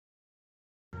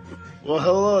Well,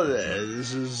 hello there.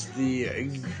 This is the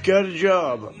Got a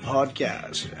Job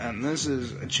podcast, and this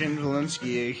is Chin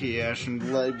Valinsky, aka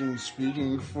Ashton Lightning,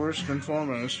 speaking first and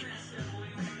foremost.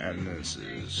 And this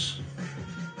is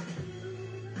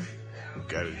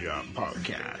Got a Job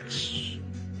podcast.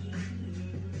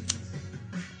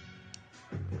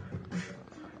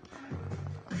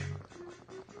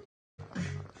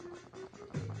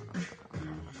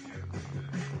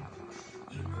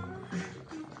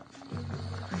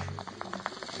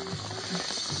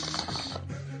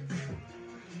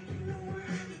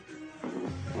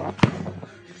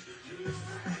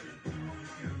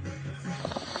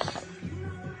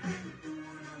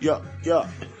 Yup.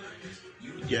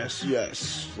 Yes.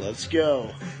 Let's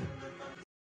go.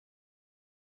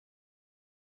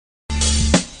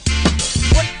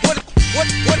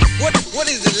 What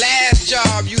is the last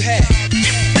job you had?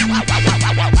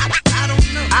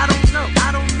 I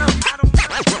don't know.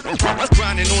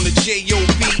 Grinding on the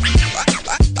J.O.B.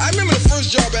 I remember the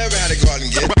first job I ever had to go out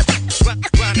and get.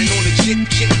 Grinding on the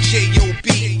J.O.B.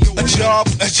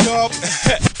 A job.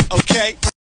 Okay.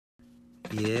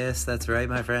 Yes, that's right,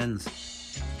 my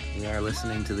friends. We are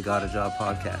listening to the Got a Job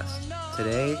podcast.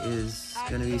 Today is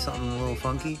going to be something a little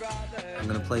funky. I'm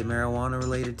going to play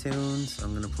marijuana-related tunes.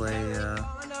 I'm going to play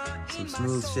some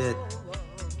smooth shit,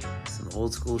 some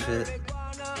old school shit.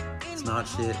 It's not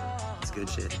shit, it's good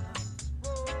shit.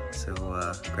 So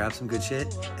grab some good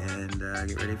shit and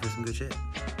get ready for some good shit.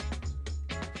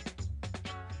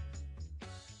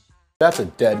 That's a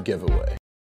dead giveaway.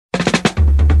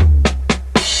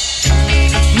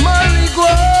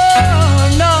 Marijuana,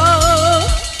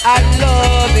 I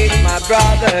love it, my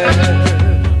brother.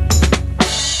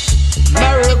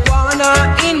 Marijuana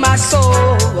in my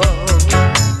soul,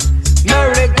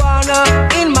 marijuana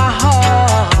in my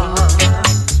heart.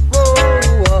 Whoa.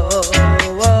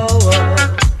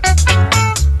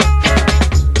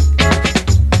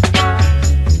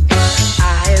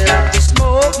 I love to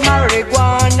smoke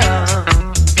marijuana.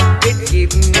 It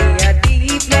gives me a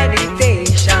deep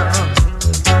meditation.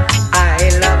 I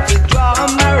love to draw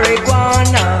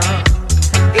marijuana.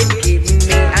 It gives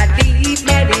me a deep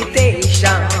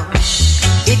meditation.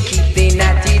 It keeps the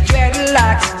natty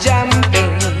dreadlocks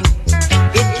jumping.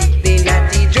 It keeps the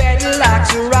natty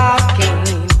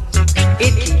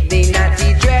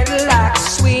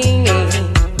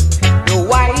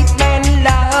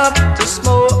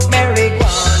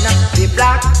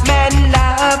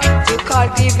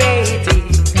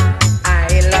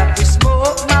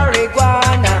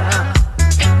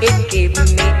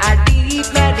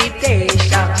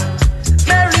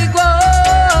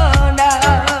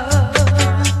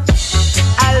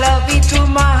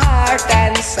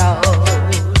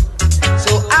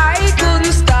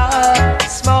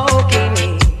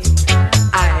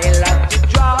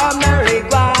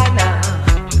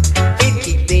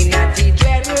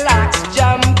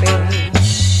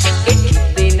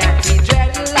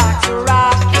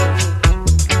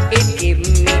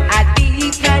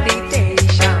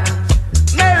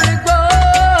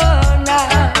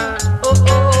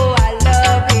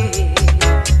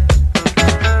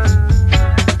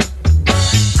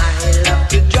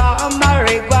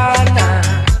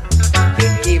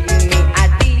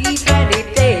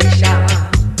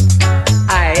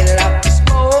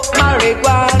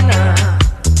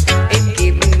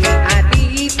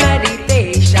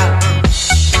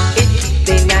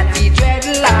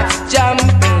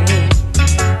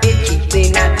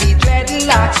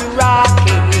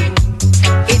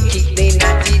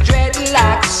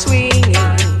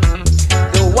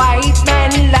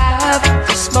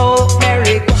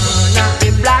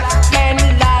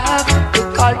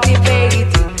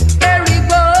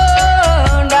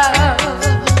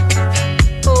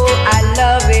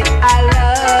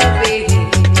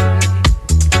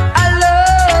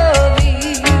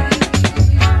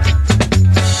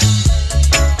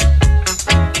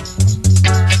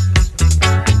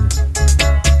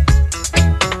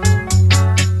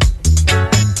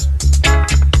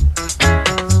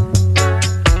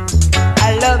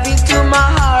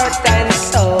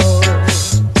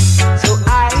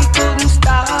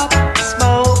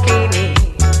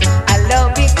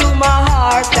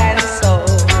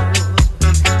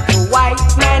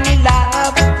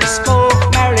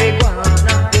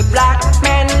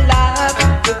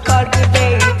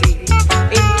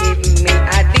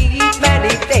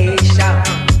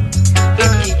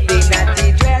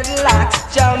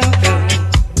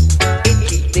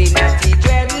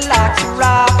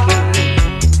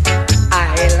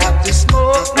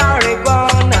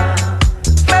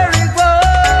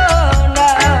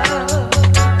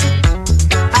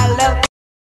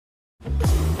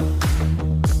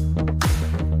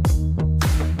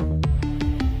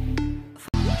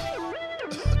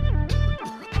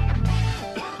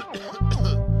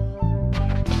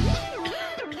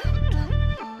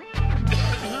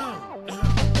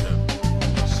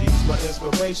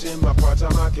inspiration, my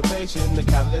part-time occupation, the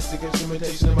catalytic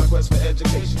instrumentation of my quest for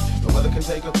education. No other can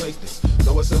take or place this,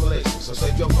 no assimilation. So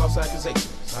save your false accusations,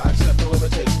 I accept no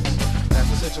limitations. That's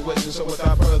the situation, so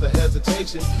without further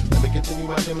hesitation, let me continue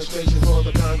my demonstration for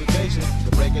the congregation.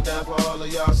 To break it down for all of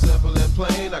y'all simple and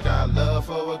plain, I got love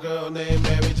for a girl named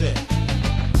Mary Jane.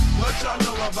 What y'all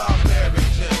know about Mary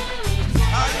Jane?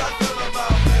 How y'all feel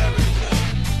about Mary Jane?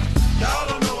 Y'all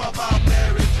don't know about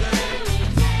Mary Jane,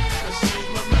 'cause she's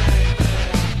my main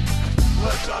thing.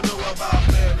 What y'all know about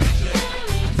Mary Jane?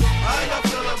 How y'all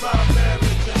feel about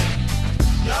Mary Jane?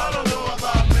 Y'all don't know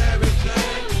about Mary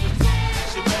Jane.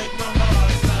 She make my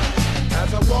heart sing.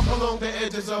 As I walk along the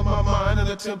edges of my mind and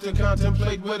attempt to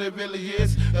contemplate what it really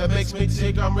is that makes me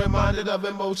tick, I'm reminded of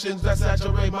emotions that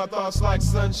saturate my thoughts like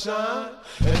sunshine.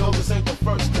 And no, this ain't the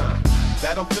first time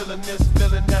that I'm feeling this,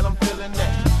 feeling that, I'm feeling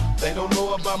that. They don't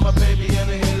know about my baby and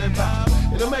the healing power.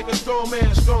 It'll make a strong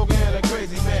man stronger and a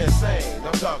crazy man sane.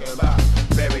 I'm talking about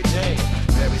Mary Jane,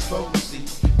 Mary's potency.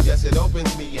 Yes, it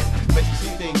opens me and makes me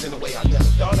see things in a way I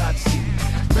never thought I'd see.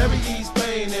 Mary ease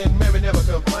pain and Mary never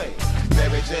complains.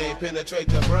 Mary Jane penetrate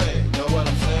the brain. Know what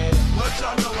I'm saying? What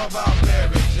y'all know about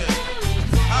Mary Jane?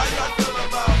 How y'all feel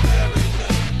about Mary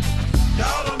Jane?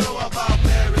 Y'all don't know about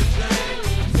Mary Jane,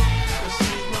 'cause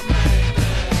she's my main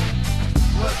thing.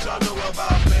 What y'all know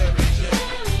about Mary Jane?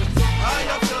 How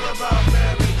y'all feel about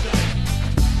Mary Jane?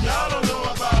 Y'all don't know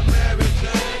about Mary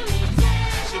Jane.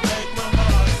 She make my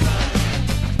heart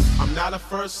sing. I'm not a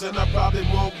first and I probably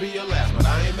won't be a last, but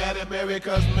I ain't mad at Mary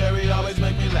 'cause Mary always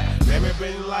make me laugh. Mary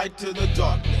bring light to the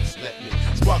darkness. Let me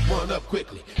spark one up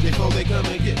quickly before they come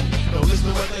and get me. Don't listen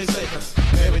to what they say 'cause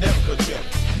Mary never contrary.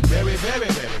 Mary, very,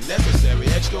 very necessary,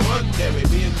 extraordinary,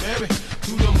 being Mary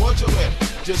to the mortuary.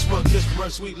 Just one kiss from her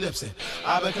sweet lips and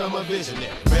I become a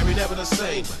visionary. Mary never the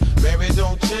same, but Mary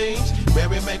don't change.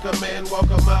 Mary make a man walk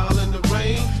a mile in the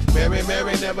rain. Mary,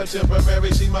 Mary never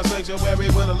temporary. She's my sanctuary.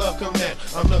 When the love come down,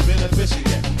 I'm the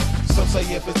beneficiary. Some say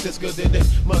if it's this good, then it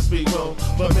must be wrong.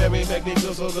 But Mary make me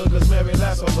feel so good, 'cause Mary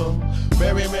lasts so long.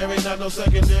 Mary, Mary, not no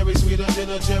secondary, sweeter than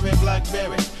a cherry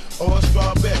blackberry or a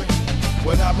strawberry.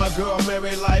 Without my girl,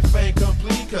 Mary, life ain't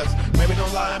complete, 'cause Mary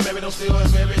don't lie, Mary don't steal,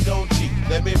 and Mary don't cheat.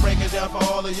 Let me break it down for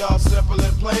all of y'all simple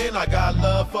and plain. I got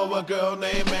love for a girl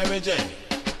named Mary Jane.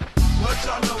 What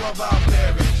y'all know about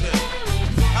Mary Jane?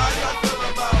 How y'all feel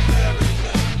about Mary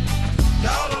Jane?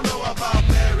 Y'all don't know about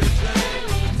Mary Jane,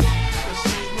 'cause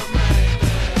she's my main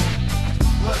thing.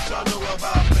 What y'all know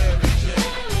about Mary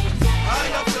Jane? How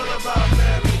y'all feel about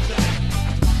Mary Jane?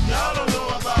 Y'all don't know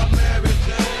about Mary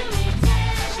Jane.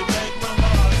 She make my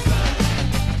heart sing.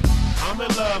 I'm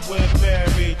in love with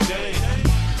Mary Jane.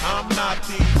 I'm not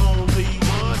the only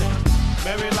one.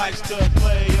 Mary likes to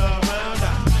play around.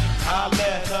 I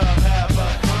let her have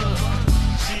her fun.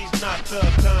 She's not the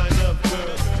kind of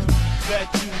girl that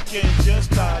you can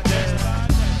just tie down.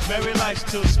 Mary likes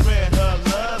to spread her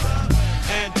love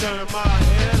and turn my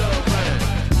head around.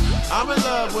 I'm in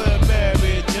love with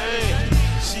Mary Jane.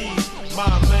 She's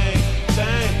my main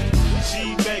thing. She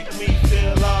make me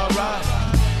feel alright.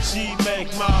 She make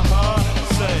my heart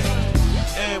sing.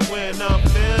 And when I'm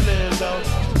feeling low,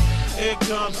 it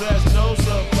comes as no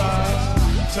surprise.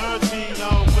 Turns me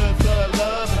on with her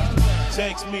love,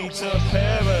 takes me to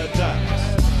paradise.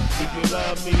 Do you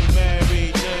love me,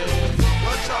 Mary Jane?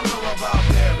 What y'all know about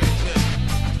Mary Jane?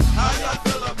 How y'all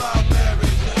feel about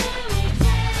Mary Jane?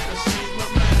 'Cause she's my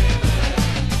main thing.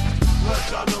 What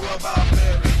y'all know about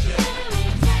Mary Jane?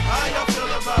 How y'all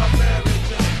feel about Mary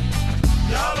Jane?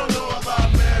 Y'all don't know about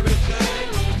Mary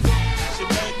Jane. She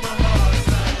make my heart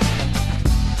sing.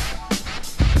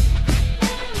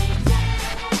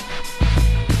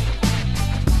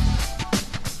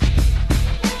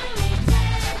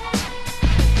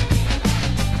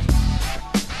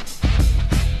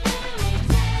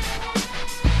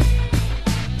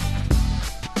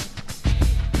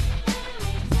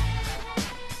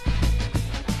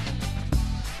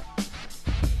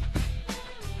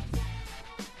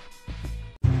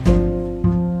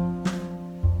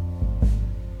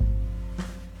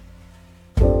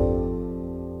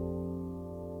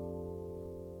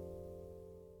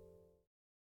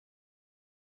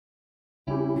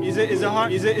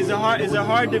 Is it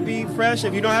hard to be fresh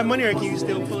if you don't have money, or can you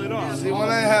still pull it off? See, when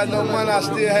I ain't had no money, I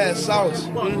still had sauce.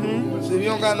 Mm-hmm. So if you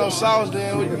don't got no sauce,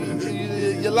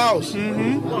 then you're lost.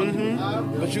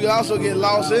 Mm-hmm. But you also get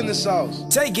lost in the sauce.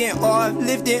 Take it off,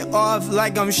 lift it off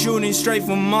like I'm shooting straight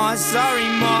from Mars. Sorry,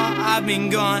 Ma, I've been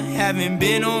gone, haven't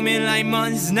been home in like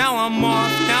months. Now I'm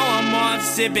off,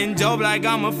 sipping dope like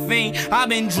I'm a fiend. I've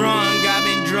been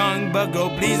drunk, but go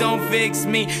please don't fix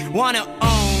me. Wanna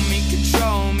own me,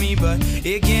 control me. me, but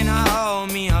it cannot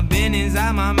hold me. I've been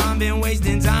inside my mind, been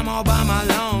wasting time all by my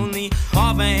lonely.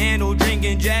 Off a handle,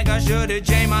 drinking Jack, I should've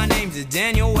changed my name to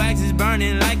Daniel. Wax is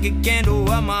burning like a candle,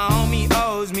 what my homie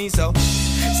owes me. So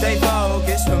stay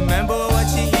focused, remember what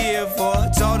you're here for.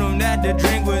 Told them that the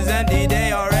drink was empty,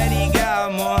 they already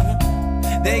got more.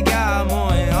 They got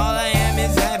more, and all I am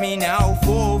is happy now.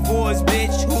 Full force,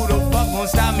 bitch, who the fuck gon'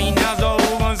 stop me now? So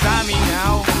who gon' stop me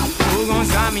now? Who gon'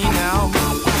 stop me now?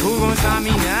 Who gon' stop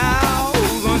me now?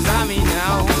 Who gon' stop me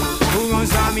now? Who gon'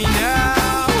 stop me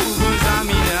now? Who gon' stop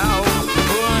me now?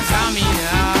 Who gon' stop me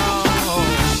now?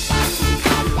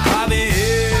 I've been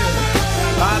here,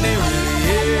 I've been really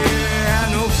here. Have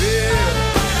no fear,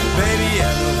 baby,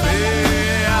 have no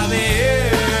fear. I've been here,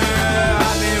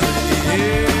 I've been really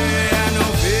here. Have no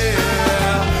fear,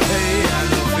 hey, have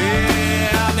no fear.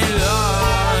 I've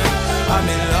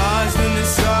been lost in the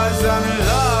stars. I've been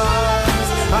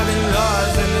lost, I've been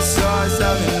lost in the stars.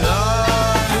 I've been lost,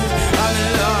 I've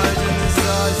been lost in the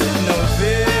stars. Have no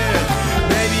fear,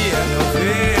 baby, have no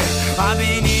fear. I've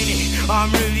been in it,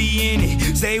 I'm really in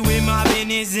it. Stay with my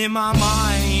business in my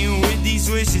mind, with these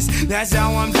wishes. That's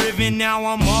how I'm driven, now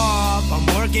I'm off. I'm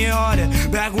working harder,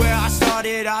 back where I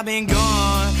started. I've been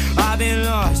gone, I've been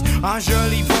lost. I'm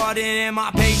surely parted and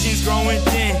my patience growing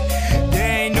thin.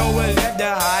 There ain't nowhere left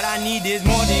to hide. I need this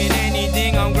more than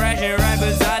anything. I'm crashing right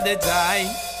beside the tide.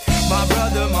 My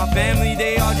brother, my family,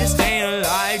 they all just staying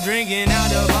alive. Drinking out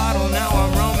the bottle, now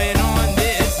I'm roaming on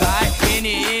this side. In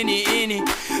it.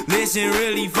 Listen,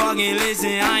 really fucking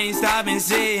listen, I ain't stopping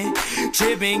sitting.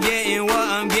 Tripping, getting what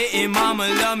I'm getting. Mama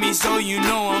love me, so you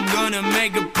know I'm gonna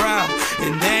make her proud.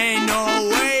 And there ain't no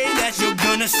way that you're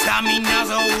gonna stop me now.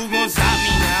 So who gon' stop me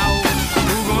now?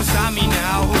 Who gon' stop me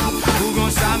now? Who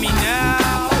gon' stop me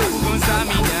now? Who gon' stop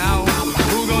me now?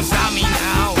 Who gon' stop me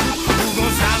now? Who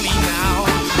gon' stop me now?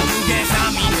 You can't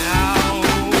stop me now.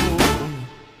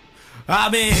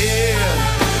 I've been here,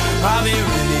 I've been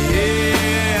really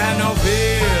here. Have no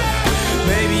fear,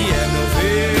 baby, have no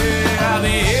fear. I've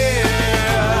been here,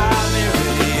 I've been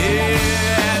really here.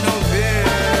 Have no fear,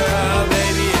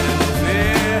 baby, have no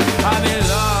fear. I've been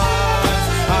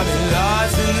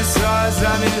lost in the stars.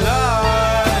 I've been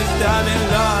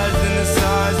lost in the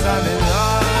stars. I've been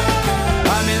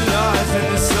lost in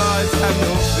the stars. Have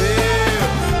no fear,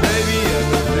 baby, have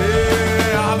no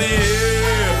fear. I've been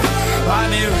here, I've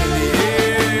been really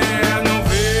here. Have no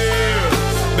fear,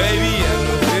 baby, have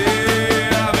no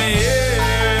fear. I've been here,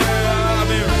 I've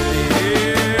been really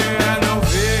here. Have no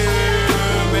fear,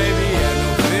 baby, have no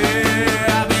fear.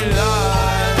 I've been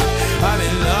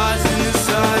lost in the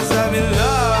stars. I've been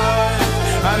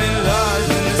lost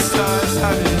in the stars.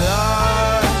 I've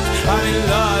been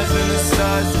lost in the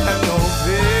stars. Have no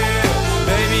fear,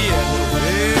 baby, have no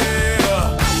fear.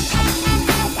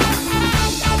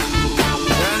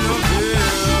 Have no fear.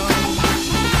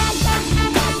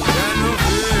 Have no fear.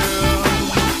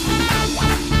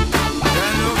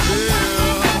 Have no fear.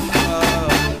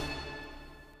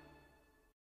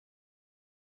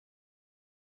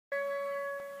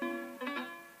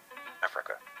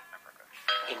 Africa.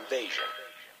 Invasion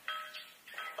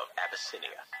of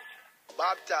Abyssinia.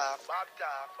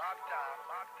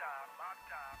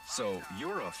 So,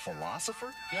 you're a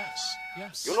philosopher? Yes.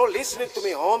 You're not listening to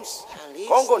me, Holmes.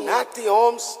 Congo Nati,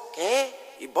 Holmes. ¿Qué?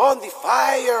 He burned the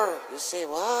fire. You say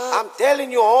what? I'm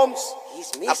telling you, Holmes.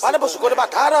 He's missing. Apana po sugod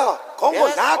bakara. Congo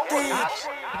Nati.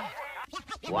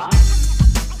 What?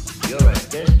 You're a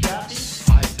disc jockey?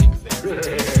 I think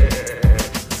very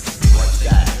What's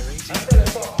that?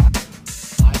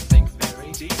 I think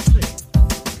very deeply.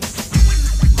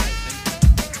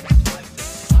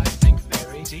 I think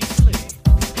very deeply.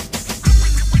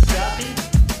 Jockey?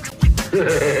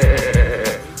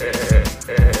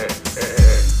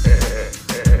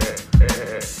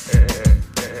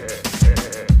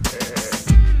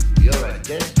 You're a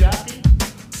disc jockey?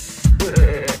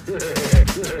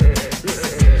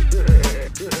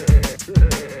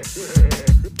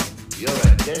 You're a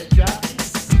disc jockey?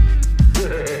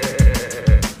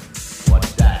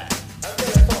 What's that?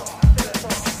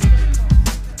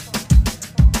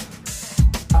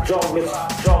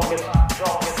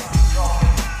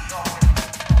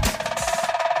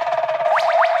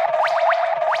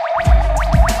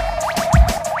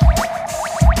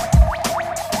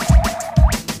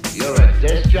 You're a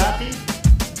disc jockey?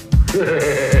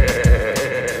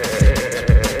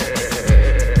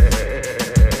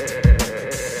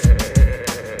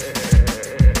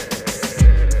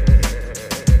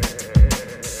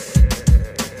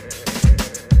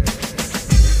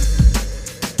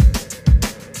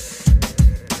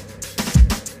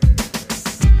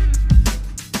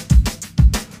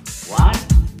 What?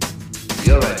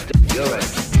 You're a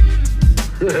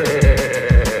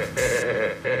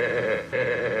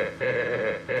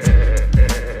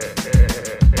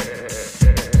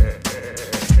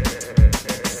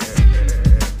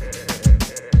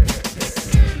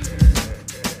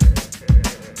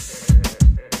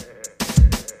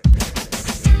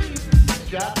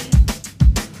jockey?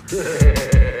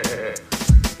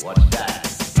 What's that?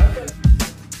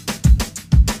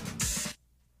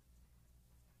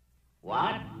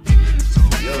 What?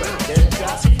 You're a disc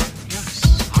jockey?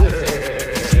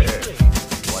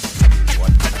 What?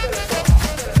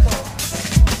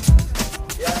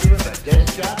 You're a disc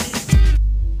jockey?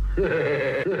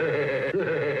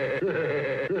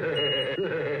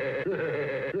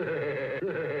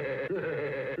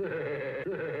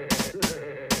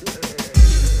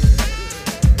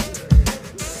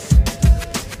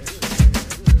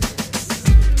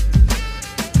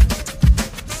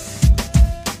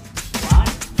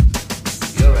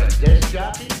 You're a disc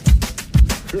jockey?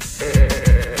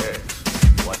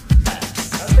 What's that?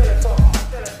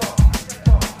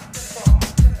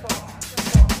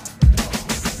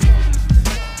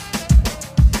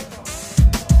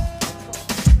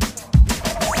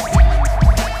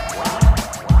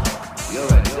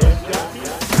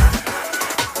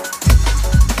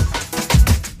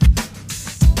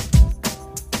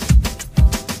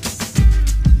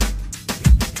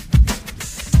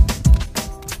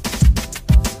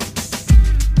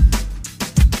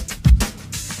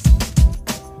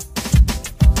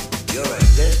 You're a disc jockey? You're a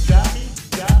disc jockey?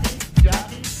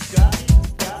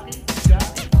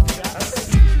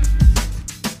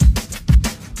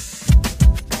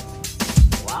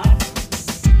 What?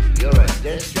 You're a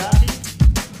disc jockey?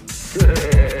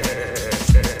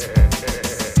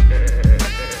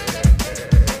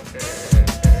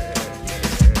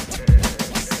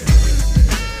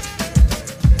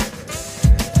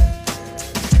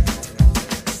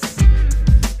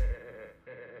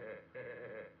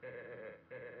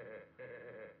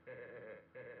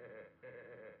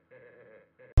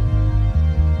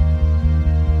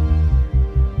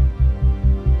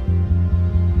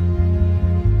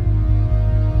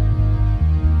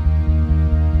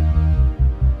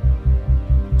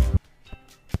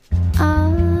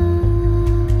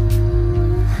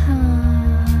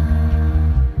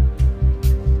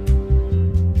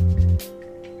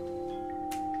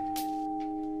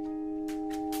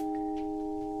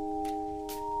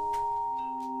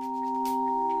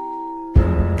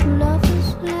 Love is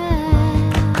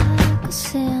like a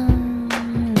sin,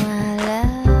 my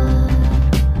love,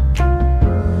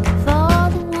 for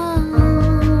the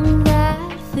one that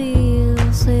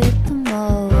feels it the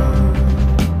most.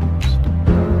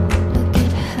 Look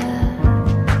at her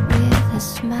with a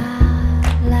smile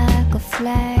like a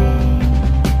flame.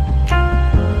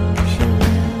 She will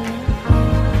live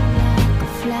like a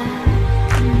fly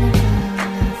in the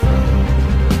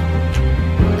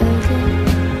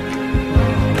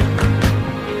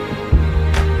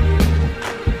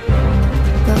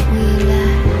but we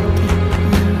like it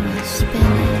when we're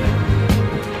spinning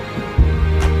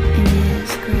in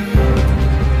his grin.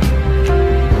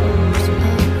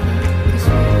 It's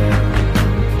over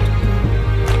 'cause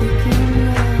we can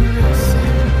roll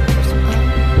ourselves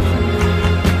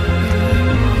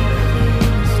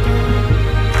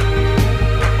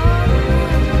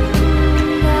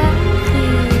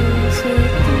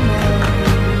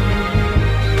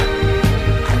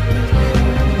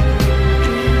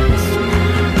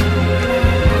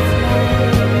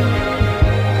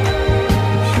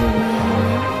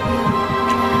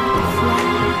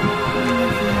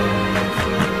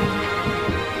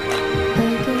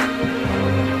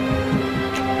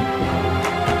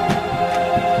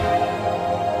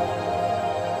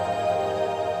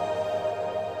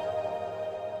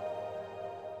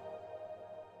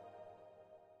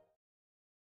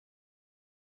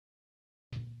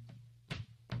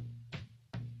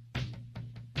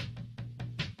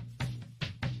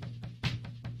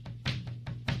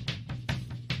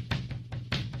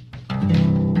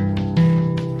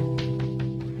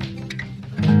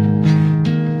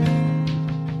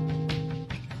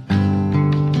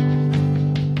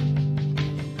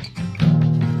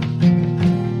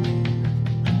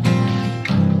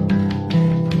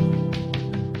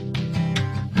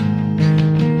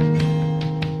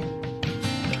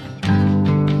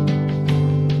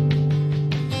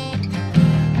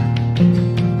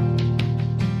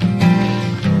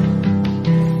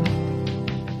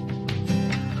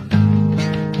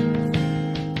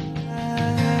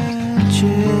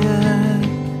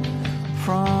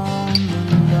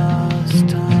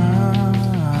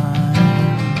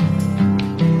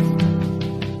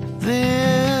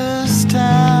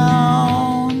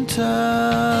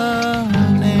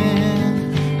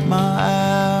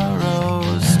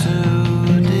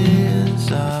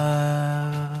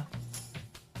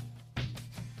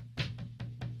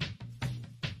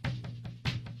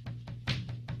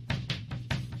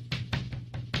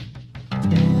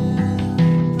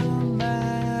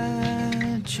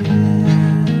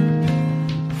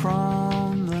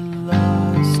from the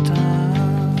last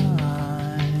time.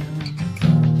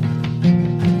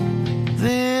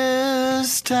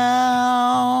 This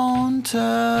town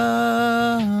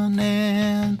turning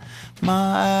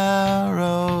my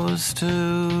arrows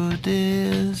to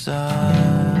desire.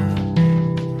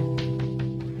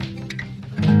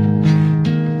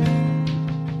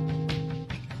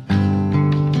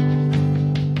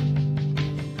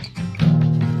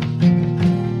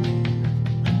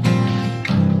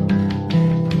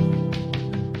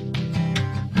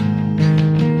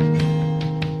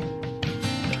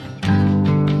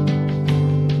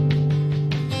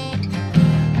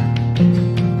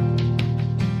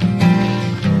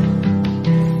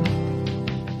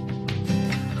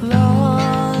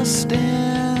 Lost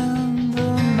in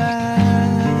the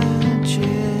magic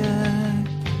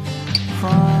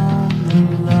from the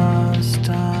last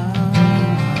time.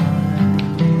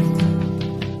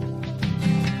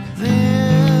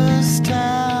 This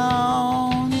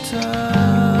town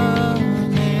turning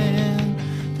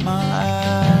my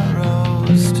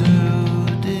arrows to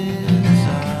desire.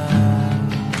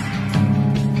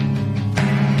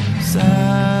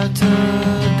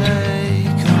 Saturday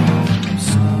comes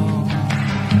slow.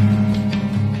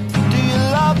 Do you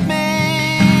love me?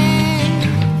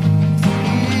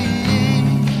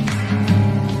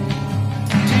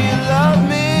 Do you love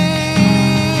me?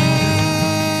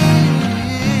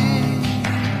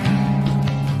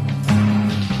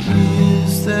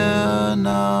 Is there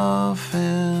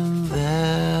nothing there?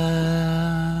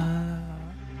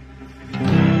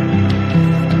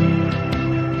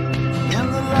 In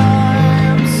the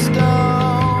limestone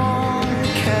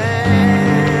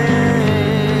caves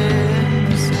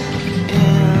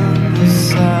in the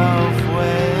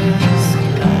southwest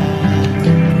land,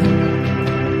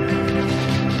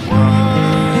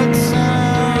 what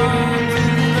sounds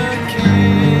in the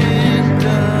kingdom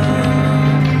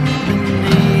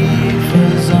beneath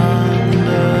us understand?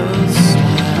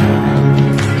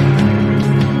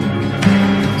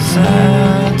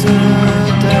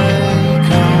 Saturday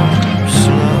comes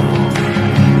slow.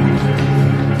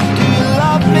 Do you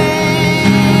love me?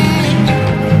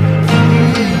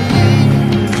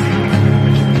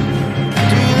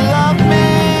 Do you love me?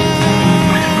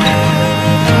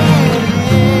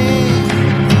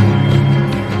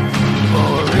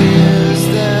 Or is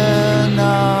there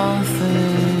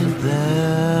nothing there?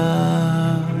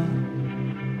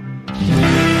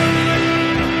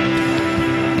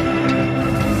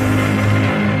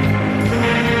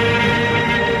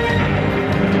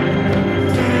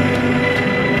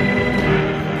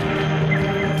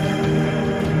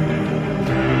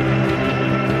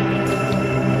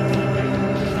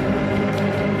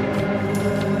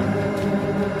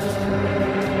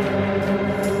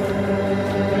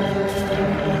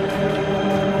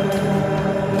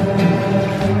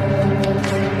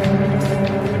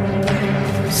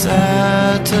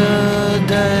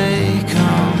 Saturday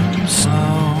comes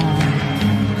slow.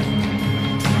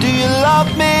 Do you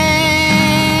love me?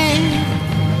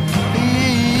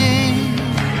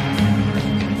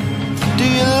 Do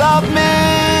you love me?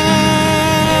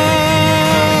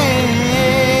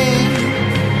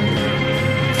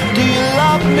 Do you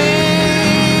love me?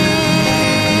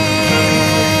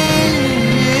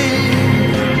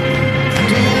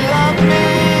 Do you love me?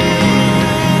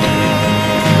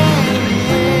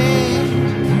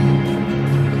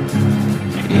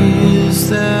 Is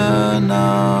there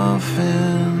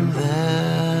nothing there?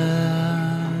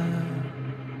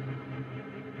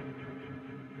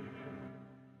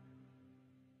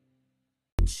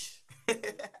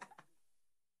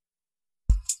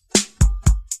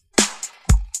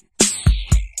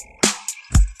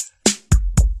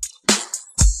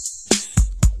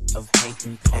 Of hate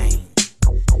and pain,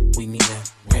 we need a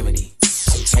remedy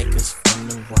to take us from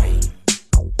the rain.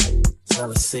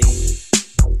 Jealousy,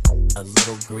 a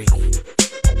little greed.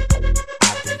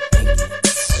 I've been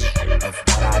thinking of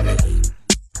what I need.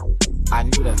 I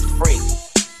need a freak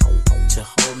to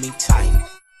hold me tight.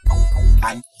 I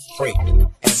need a freak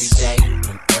every day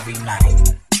and every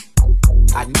night.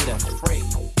 I need a freak,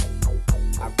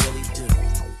 I really do.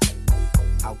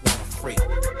 I want a freak,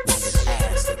 one with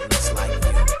ass that looks like you.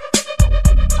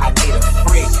 I need a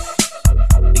freak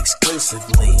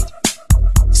exclusively,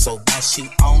 so that she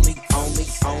only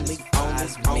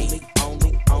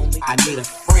I need a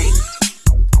freak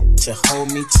to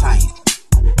hold me tight.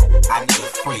 I need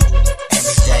a freak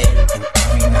every day and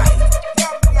every night.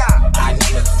 I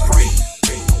need a freak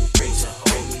to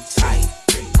hold me tight.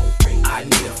 I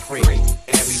need a freak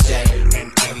every day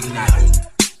and every night.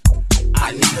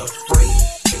 I need a freak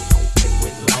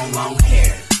with long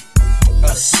hair, a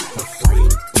A super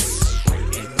freak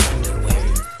in underwear.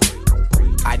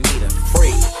 I need a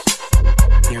freak.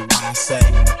 Hear what I say?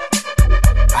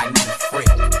 I need a freak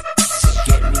to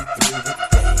get me through the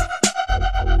day.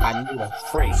 I need a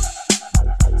freak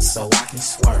so I can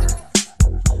swerve.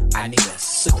 I need a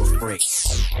super freak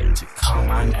to calm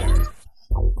my nerve.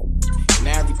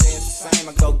 Now every day it's the same,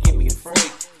 I go get me a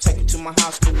freak. Take it to my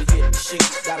house till we hit the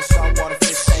sheets. Got a saltwater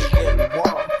fish, ain't good in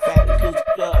water. Fat the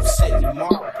coochie club, sitting in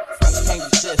marble. Friends can't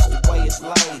resist the way it's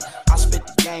laid. I spit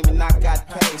the game and I got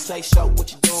paid. Say, show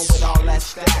what you doing with all that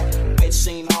stack. Bitch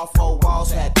seen all 4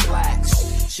 walls, had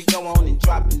plaques. She go on and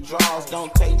drop the draws.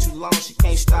 Don't take too long, she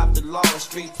can't stop the law. A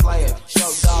street player,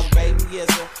 show dog baby is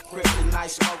a kryptonite,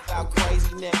 smoked out crazy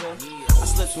nigga. I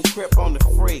slipped some crip on the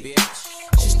freak.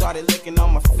 She started licking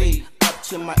on my feet, up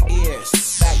to my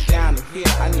ears, back down to here.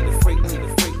 I need a freak, need a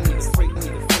freak, need a freak,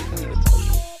 need a freak, need a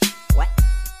freak. What?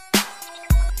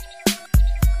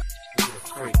 Need a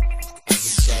freak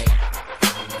every day,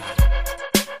 every night.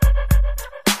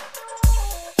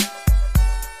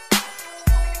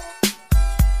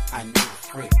 I need a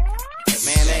freak. Hey,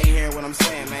 man, they ain't hearing what I'm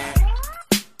saying, man.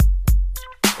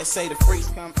 They say the freaks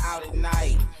come out at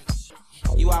night.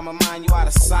 You out my mind, you out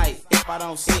of sight. If I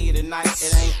don't see you tonight,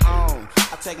 it ain't on.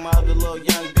 I take my other little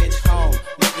young bitch home.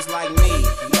 Niggas like me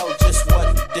know just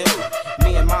what to do.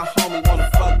 Me and my homie wanna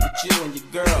fuck with you and your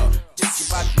girl. Just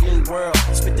about the new world.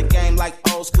 Spit the game like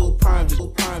old school perms. You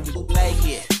play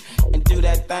it and do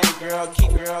that thing, girl.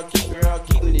 Keep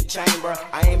in the chamber.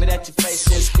 I aim it at your face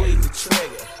and squeeze the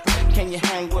trigger. Can you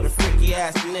hang with a freaky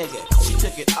ass nigga? She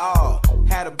took it all,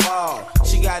 had a ball.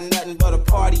 She got nothing but a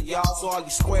party, y'all. So all you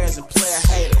squares and player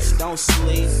haters, don't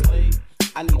sleep.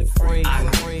 I need a freak, to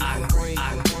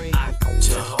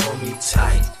hold me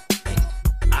tight.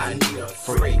 I need a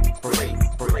freak,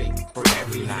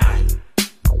 every night.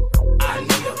 I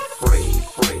need a freak,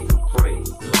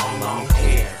 long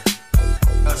hair,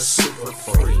 a super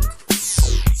freak.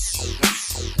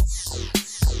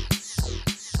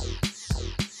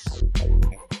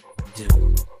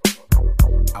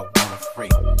 I want a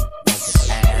freak, want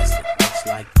an ass that looks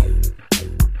like you.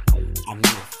 I need a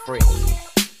freak.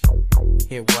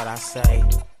 Hear what I say?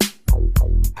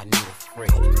 I need a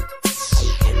freak.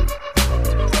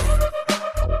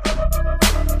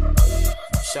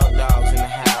 Show dogs in the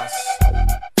house.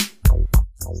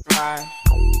 Right.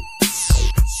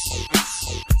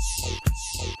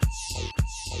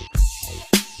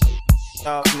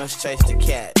 Dogs must chase the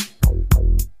cat.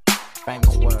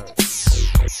 Famous words.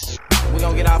 We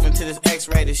gon' get off into this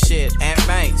X-rated shit. And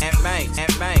banks.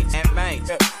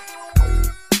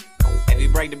 If you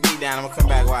break the beat down, I'm gonna come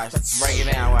back, watch. Break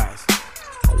it down, watch.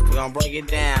 We gon' break it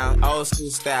down, old school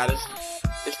style.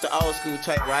 This the old school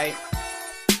tape, right?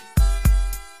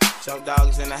 Show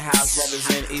dogs in the house,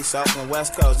 represent East Oakland,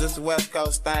 West Coast. This is the West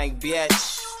Coast thing,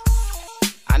 bitch.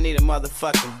 I need a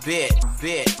motherfucking bit.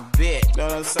 Know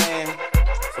what I'm saying?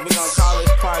 So we gon' call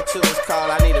this part 2. It's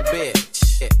called I Need a Bitch.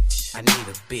 I need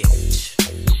a bitch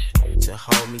to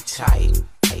hold me tight.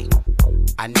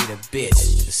 I need a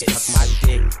bitch to suck my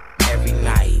dick every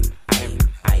night.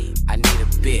 I need a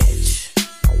bitch.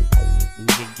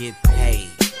 Nigga get paid.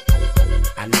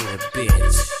 I need a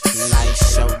bitch.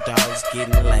 Nice show dogs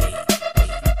getting laid. I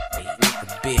need a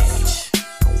bitch.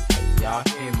 Y'all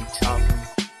hear me talking?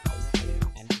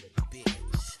 I need a bitch.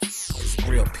 It's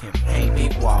real pimp, ain't be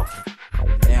walking.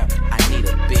 Now I need a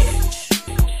bitch.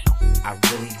 I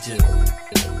really do.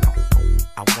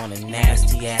 I want a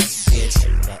nasty ass bitch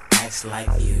that acts like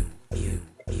you. I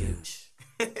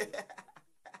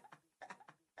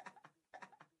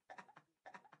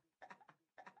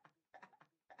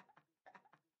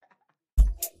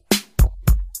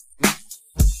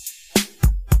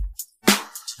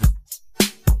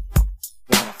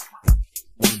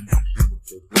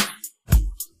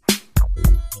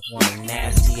want a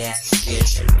nasty ass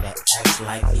bitch that acts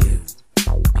like you,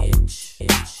 bitch.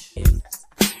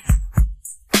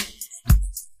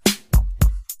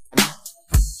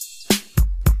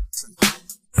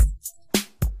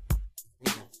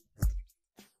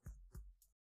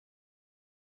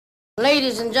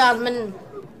 Ladies and gentlemen,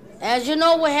 as you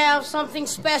know, we have something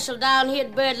special down here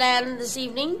at Birdland this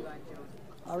evening.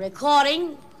 A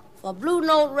recording for Blue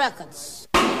Note Records.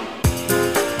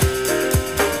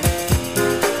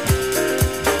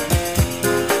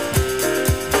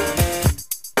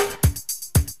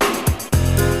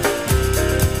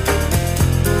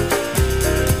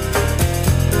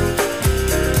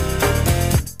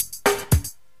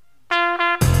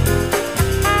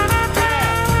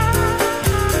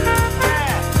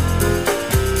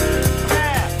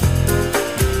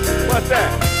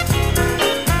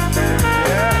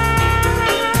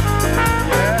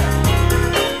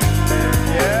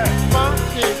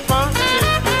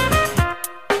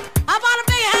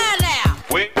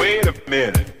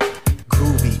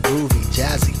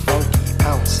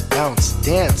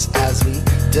 dance as we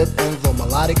dip in the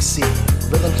melodic sea.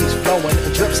 Rhythm keeps flowing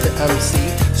and drips to MC.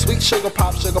 Sweet sugar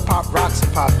pop, rocks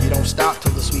and pop. You don't stop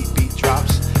till the sweet beat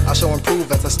drops. I shall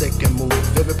improve as I stick and move.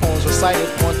 Vivid poems recited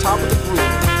on top of the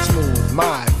groove. Smooth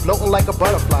mind, floating like a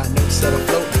butterfly. Notes set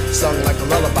afloat, sung like a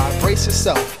lullaby. Brace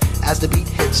yourself as the beat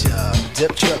hits ya.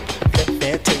 Dip, trip, flip,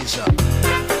 fantasia.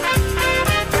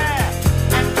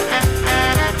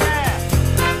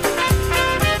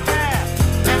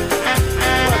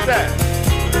 What's that?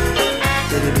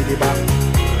 Bitty bitty bop.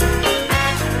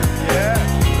 Yeah.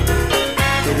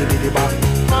 Bitty bitty bop.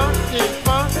 Funky,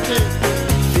 funky.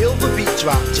 Feel the beat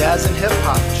drop, jazz and hip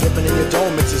hop, dripping in your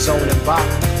dome, it's a zone and bop.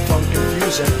 Funk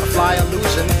confusion, a fly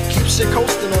illusion, keeps you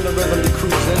coasting on the rhythm you're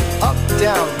cruising. Up,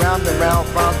 down, round and round,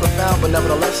 rhymes profound, but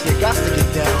nevertheless you got to get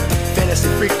down. Fantasy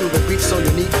freak through the beat so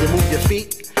unique, you move your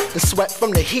feet and sweat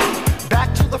from the heat.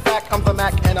 Back to the fact, I'm the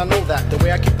Mac and I know that. The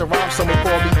way I kick the rhyme, someone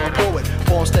call me a poet.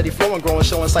 Poem steady flowing, growing,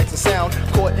 showing sights and sound.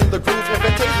 Caught in the groove,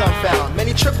 invitation I'm found.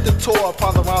 Many tripped and tore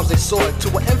upon the rhymes they soared to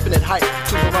an infinite height,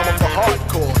 to the realm of the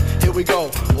hardcore. Here we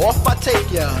go, off I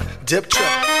take ya. Dip, trip,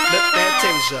 flip,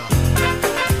 fantasia.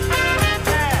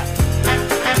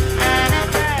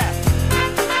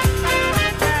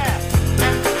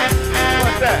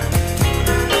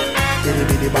 Bitty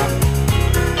bitty bop.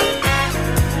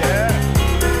 Yeah.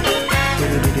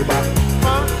 Bitty bitty bop.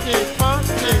 Funky,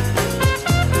 funky.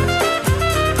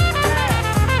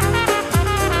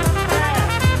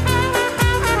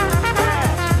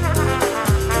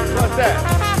 What's that?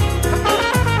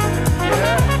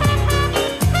 Yeah.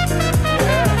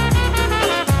 Yeah.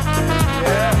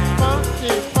 Yeah.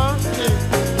 Funky, funky.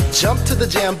 Jump to the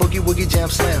jam, boogie woogie jam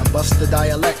slam. Bust the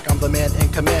dialect, I'm the man in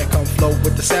command. Come flow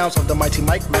with the sounds of the mighty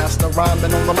mic master.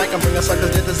 Rhyming on the mic, I'm bringing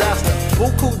suckers to disaster.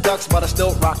 Buku ducks, but I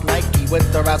still rock Nike.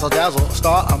 With the razzle dazzle, a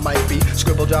star I might be.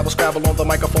 Scribble, jabble, scrabble on the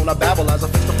microphone, I babble as I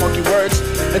fix the funky words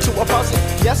into a puzzle.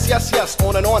 Yes, yes, yes,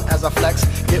 on and on as I flex.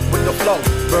 Get with the flow,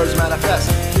 birds manifest.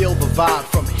 Feel the vibe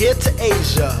from here to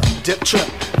Asia. Dip, trip,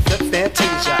 flip,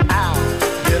 fantasia. Ow,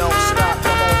 you don't stop.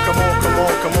 Come on, come on, come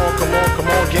on, come on, come on, come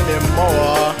on. Give me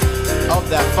more of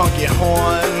that funky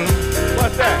horn.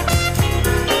 What's that?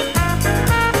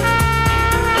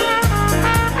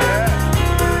 Yeah.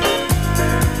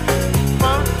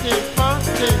 Funky,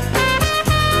 funky.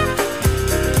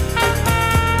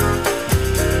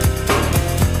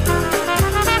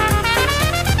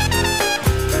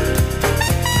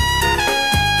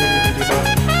 Bitty bitty bop.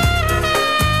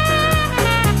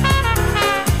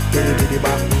 Bitty bitty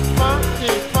bop.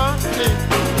 Funky, funky.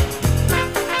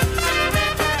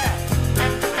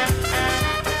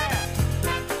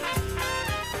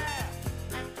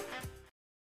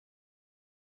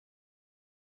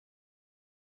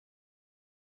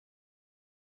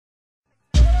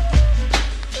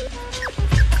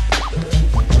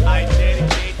 I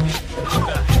dedicate this to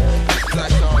the I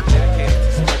call dedicated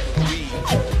to smoking weed.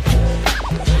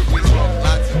 We smoke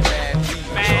lots of bad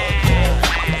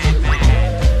weed.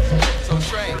 So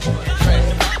Trey, you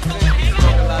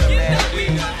smoke a lot of bad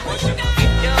weed. What you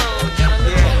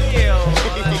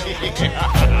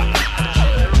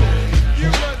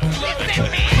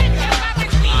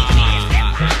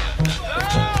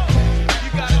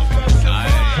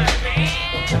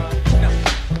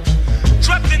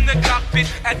Trapped in the cockpit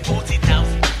at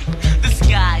 40,000 feet. The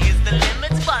sky is the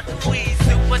limit, but we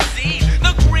supersede.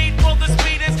 The greed for the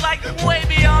speed is like way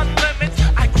beyond limits.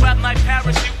 I grab my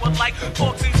parachute with like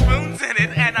forks and spoons in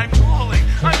it, and I'm falling.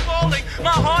 My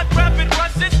heart rapid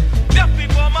rushes, death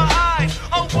before my eyes.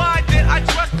 Oh, why did I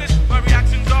trust this? My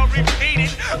reactions are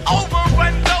repeated over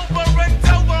and over and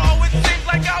over. Oh, it seems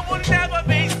like I will never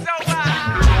be so high.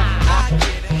 I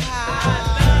get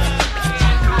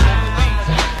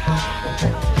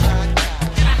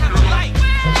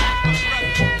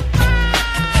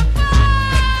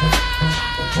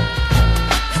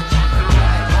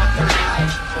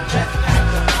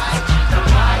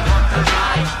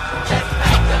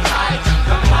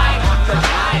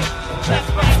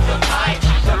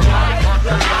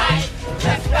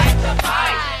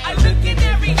I look in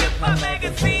every hip-hop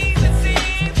magazine and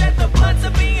see that the blunts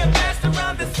are being passed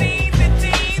around the scenes and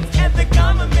teens, and the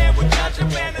common man with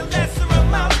contraband in lesser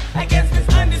amounts. I guess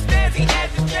misunderstands, he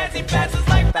adds his trans, he passes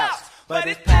like bouts. But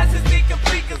his pass is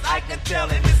incomplete, cause I can tell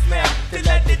in the smell. To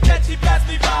let the touchy pass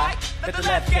me by, let the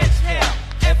left catch hell.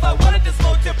 If I wanted to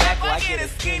smoke tobacco, I get a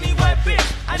skinny white bitch.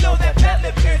 I know that fat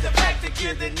lip here's a pack to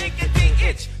cure the nicotine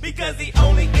itch, because the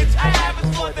only itch I have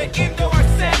is for the indoor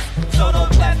sex. So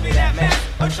don't blast me that mess,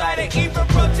 or try to even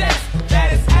protest.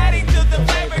 That is adding to the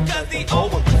flavor, cause the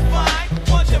old one was fine.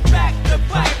 Once you back the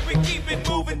pipe, we keep it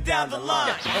moving down the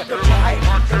line. The right,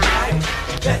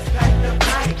 let's back the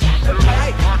pipe. The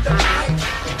right,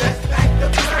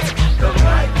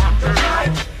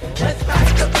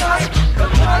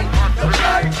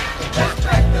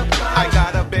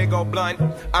 blunt.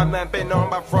 I'm lamping on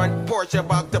my front porch,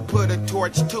 about to put a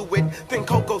torch to it. Then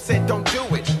Coco said, don't do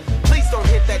it. Please don't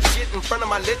hit that shit in front of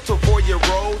my little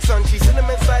 4-year-old son. She's sitting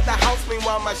inside the house,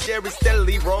 meanwhile my Sherry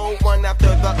steadily roll one after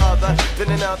the other, then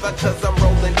another, cause I'm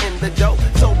rolling in the dough.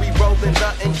 So we rolling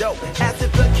the endo, as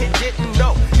if the kid didn't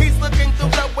know. He's looking through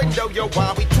the window, yo,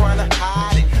 why we trying to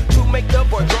hide it? To make the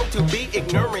boy grow to be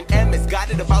ignorant and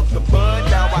misguided about the bud.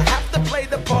 Now I have to play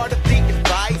the part of the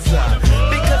advisor,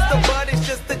 because the bud is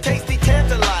just a tasty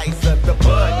tantalizer. The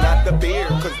bud, not the beer,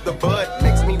 cause the bud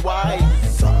makes me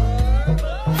wiser.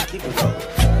 Keep it going.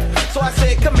 So I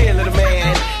said, come here, little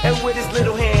man. And with his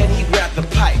little hand, he grabbed the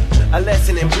pipe. A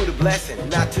lesson in Buddha blessing,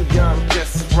 not too young,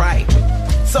 just right.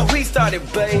 So he started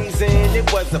blazing, it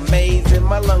was amazing.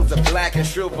 My lungs are black and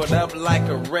shriveled up like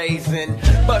a raisin.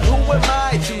 But who am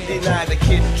I to deny the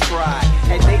kid to try?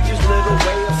 And nature's little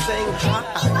way of saying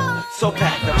hi. So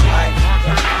pack the pipe.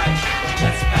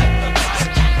 Let's pack the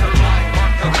pipe.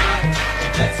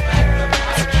 Let's pack the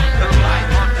pipe. The pipe,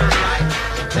 the pipe.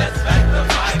 Let's pack the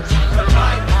pipe. The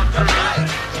pipe, the pipe.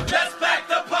 Let's pack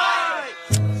the pipe.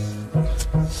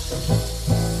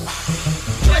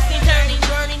 Twisting, turning,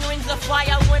 burning rings of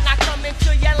fire when I come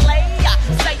into your lair.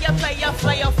 Say you pay a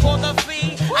player for the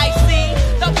fee. I see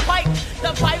the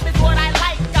pipe is what I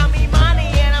like. Got me money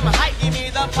and I'm hype. Give me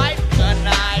the pipe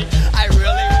tonight. I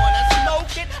really wanna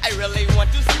smoke it. I really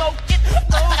want to smoke it.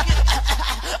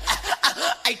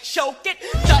 I choke it.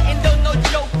 Nothing, no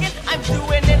joking. I'm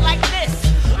doing it like this.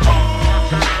 Ooh,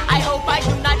 I hope I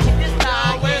do not get this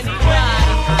by anybody.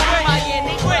 By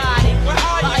anybody.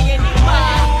 By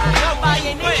anybody. By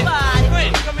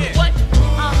anybody. Come here. What?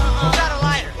 Got a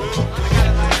lighter.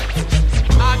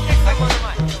 Kick some on the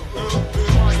mic.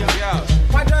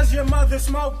 Why does your mother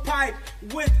smoke pipe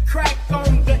with crack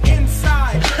on the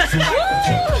inside? She like to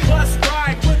take a bus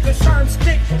ride with the sherm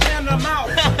stick in her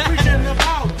mouth, preaching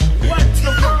about what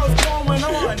the world's going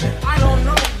on. I don't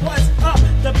know what's up.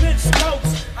 The bitch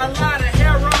smokes a lot of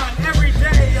heroin every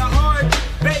day. A hard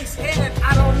bass head.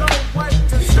 I don't know what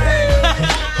to say.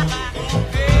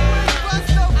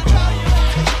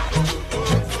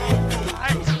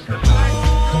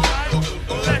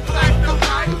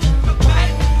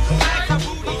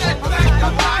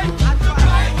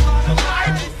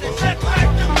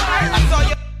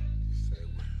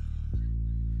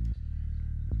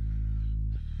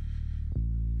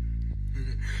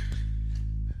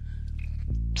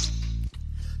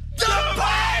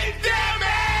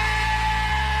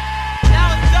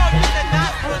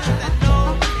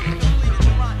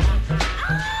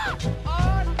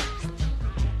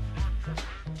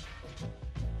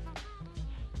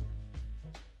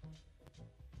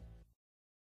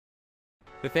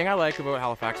 The thing I like about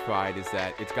Halifax Pride is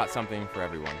that it's got something for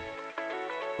everyone.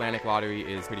 Atlantic Lottery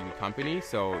is a pretty good company,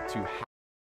 so to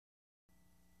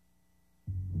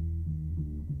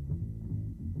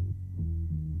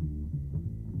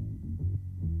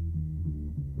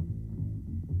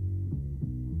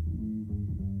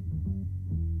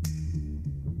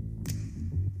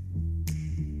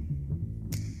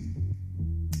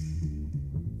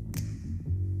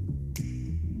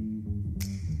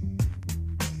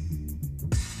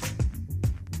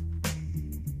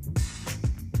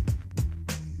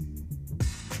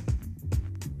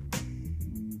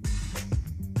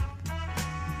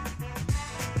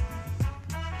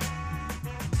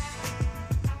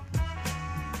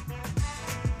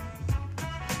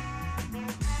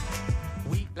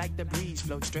like the breeze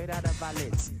float straight out of our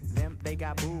lids. Them, they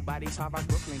got booed by these Harvard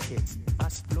Brooklyn kids.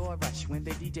 Us floor rush when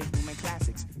they DJ booming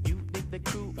classics. You dig the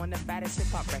crew on the fattest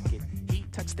hip-hop record. He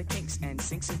tucks the kinks and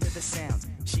sinks into the sounds.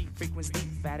 She frequents deep,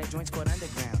 fatter joints called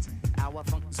undergrounds. Our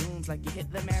funk zooms like you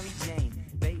hit the Mary Jane.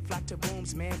 They flock to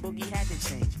booms, man, Boogie had to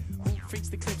change. Who freaks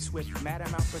the clips with mad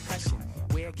amount percussion?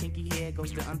 Where kinky hair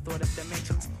goes to unthought of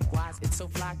dimensions. Why's it so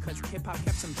fly? Cause hip-hop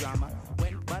kept some drama.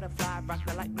 When Butterfly rocked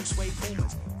the light blue suede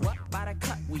Pumas. What by the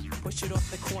cut? We push it off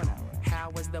the corner. How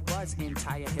was the buzz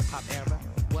entire hip-hop era?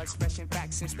 Was fresh in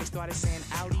fact since they started saying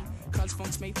Audi. Cause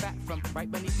funk's made fat from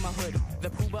right beneath my hood. The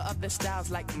pooba of the styles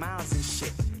like miles and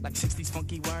shit. Like 60s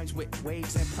funky worms with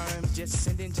waves and perms. Just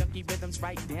sending junky rhythms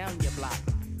right down your block.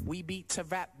 We beat to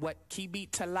rap, what key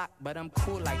beat to lock. But I'm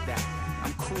cool like that.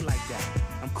 I'm cool like that.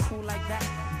 I'm cool like that.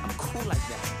 I'm cool like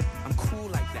that. I'm cool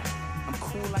like that. I'm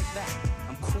cool like that.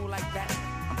 I'm cool like that.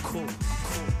 I'm cool. I'm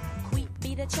cool. We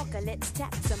beat the chocolates,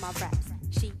 taps to my raps.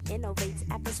 She innovates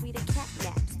after sweeter cat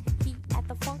naps. He at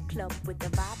the funk club with the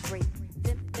vibrate.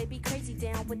 Them they be crazy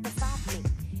down with the 5 link.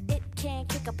 It can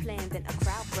kick a plan, then a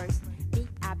crowd burst. Me,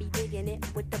 I be digging it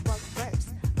with the bug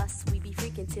burst. Us, we be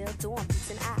freaking till dawn,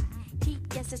 peace and I. He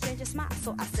gets a stranger smile,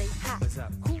 so I say hi. What's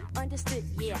up? Who understood?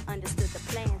 Yeah, understood the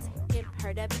plans. him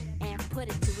heard of it and put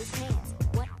it to his hands.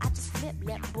 What I just flip,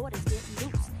 let borders get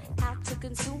loose. How to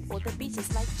consume all the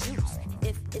beaches like juice.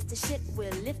 If it's the shit,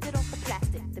 we'll lift it off the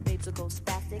plastic. The babes will go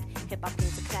spastic. Hip hop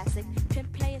game's a classic.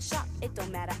 Pimp player sharp, it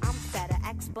don't matter. I'm fatter,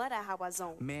 axe butter how I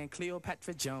zone. Man,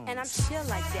 Cleopatra Jones. And I'm chill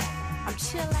like that. I'm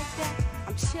chill like that.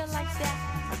 I'm chill like that.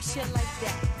 I'm chill like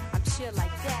that. I'm chill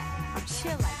like that. I'm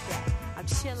chill like that. I'm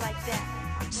chill like that.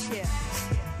 I'm chill.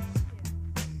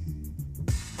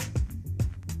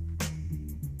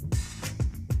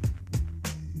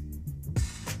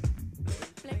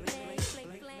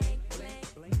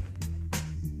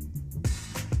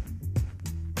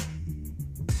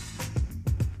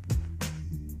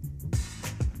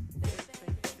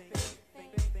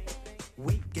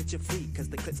 Get you free, cause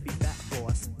the clips be fat for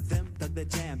us. Them dug the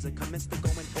jams and commenced to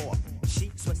going off.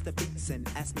 She sweats the beats and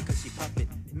asks me cause she puff it.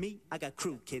 Me, I got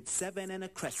crew kids, 7 and a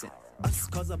crescent. Us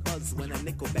cause a buzz when a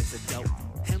nickel bags a dope.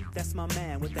 Him, that's my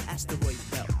man with the asteroid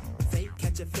belt. They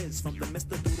catch a fizz from the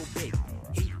Mr. Doodle Big.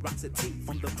 He rocks a tee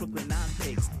from the Crooklyn 9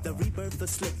 Pigs. The rebirth the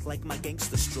slick like my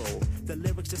gangster stroll. The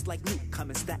lyrics just like Luke come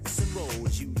in stacks and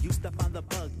rolls. You used to find the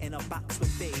bug in a box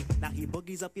with Dave. Now he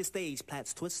boogies up your stage,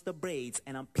 plats twist the braids.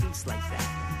 And I'm peace like that.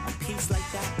 I'm peace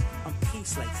like that. I'm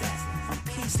peace like that. I'm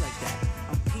peace like that.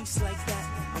 I'm peace like that.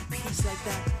 I'm peace like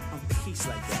that. I'm peace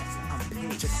like that. I'm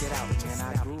peace. Check it out, man.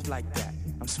 I groove like that.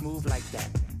 I'm smooth like that.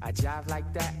 I jive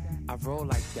like that. I roll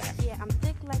like that. Yeah, I'm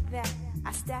thick like that.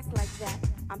 I stack like that.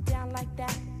 I'm down like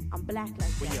that. I'm black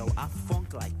like that. Well, yo, I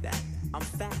funk like that. I'm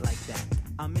fat like that.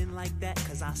 I'm in like that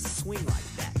cause I swing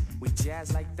like that. We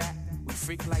jazz like that. We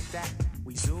freak like that.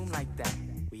 We zoom like that.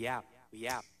 We out. We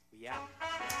out. We out.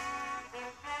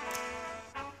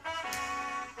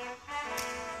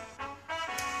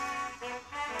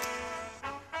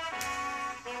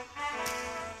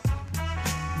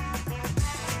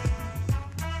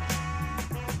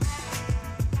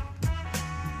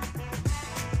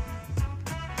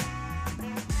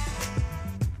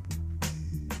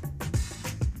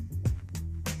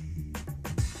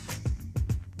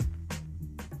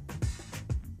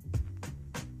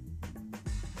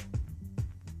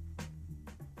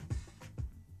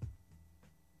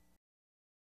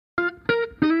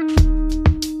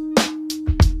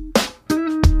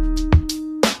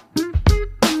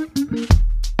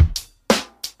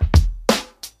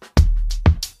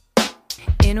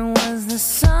 It was the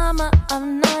summer of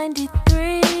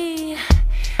 '93.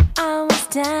 I was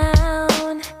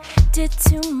down, did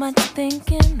too much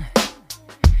thinking,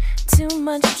 too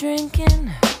much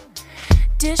drinking.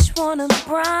 Dishwater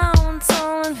brown,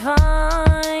 tall and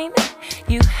fine.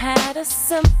 You had a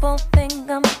simple thing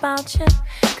about you,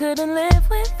 couldn't live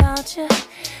without you.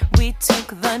 We took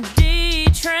the D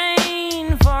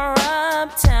train for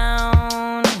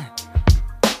uptown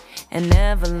and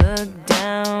never looked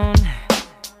down.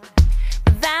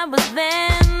 That was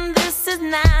then, this is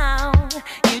now.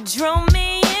 You drove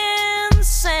me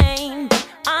insane, but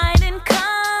I didn't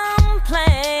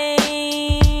complain.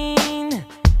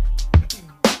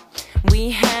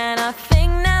 We had our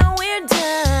thing, now we're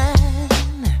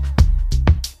done.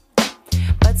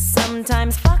 But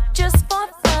sometimes fuck just for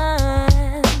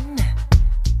fun.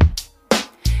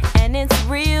 And it's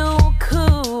real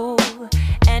cool,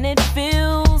 and it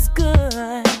feels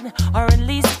good, or at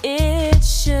least it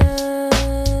should.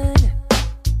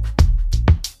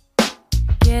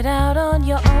 Get out on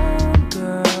your own,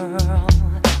 girl.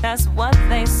 That's what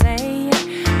they say.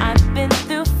 I've been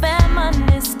through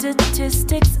feminist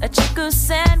statistics. A chick who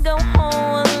said go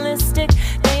holistic.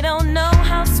 They don't know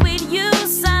how sweet you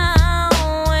sound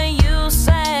when you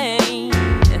say,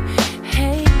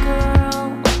 hey girl,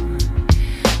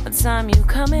 what time you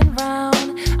coming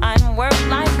round? I'm worked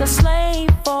like a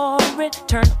slave for it.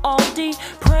 Turn all D,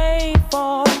 pray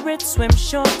for it. Swim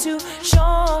shore to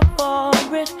shore for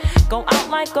it. Go out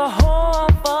like a whore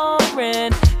for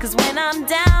it. Cause when I'm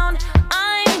down,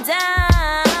 I'm down.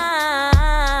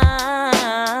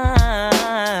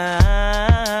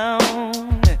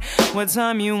 What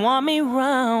time you want me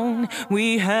round?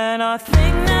 We had our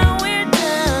thing, now we're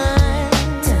done.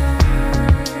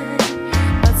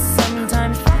 But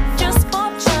sometimes fuck just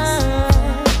for fun.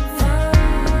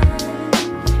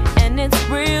 And it's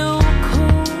real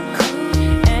cool,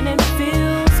 and it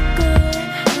feels good,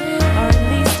 or at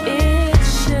least it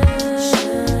should.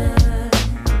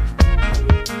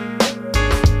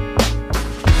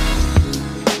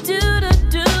 Do do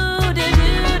do do do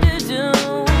do do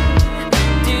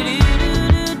do do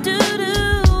do do do do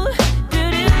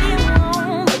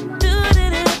do do.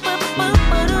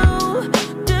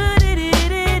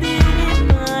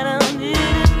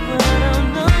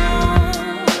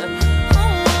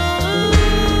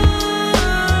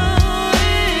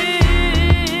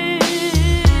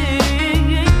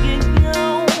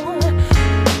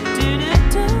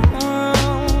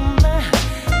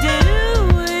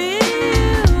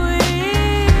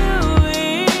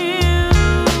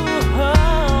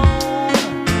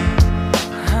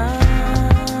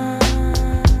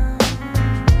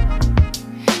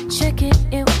 check it,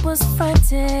 it was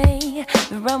Friday.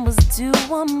 The rent was due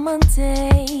on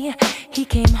Monday. He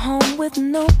came home with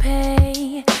no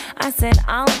pay. I said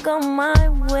I'll go my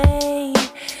way,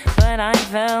 but I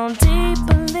fell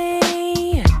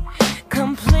deeply,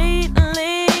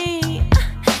 completely.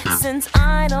 Since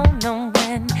I don't know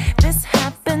when this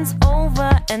happens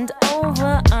over and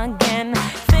over again.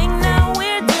 Think now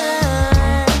we're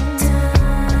done.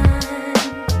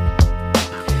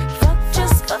 Fuck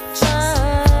just for fun,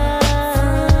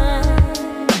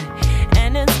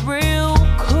 and it's real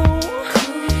cool,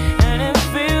 and it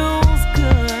feels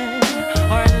good,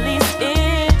 or at least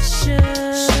it should.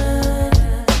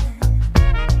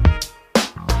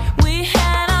 We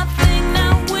had our thing,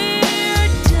 now we're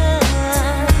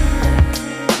done.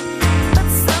 But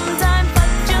sometimes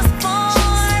fuck just for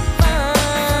fun,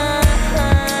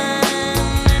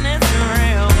 and it's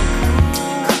real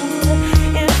cool,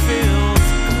 it feels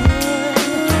good,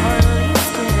 or at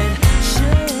least it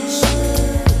should.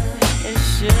 It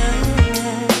should.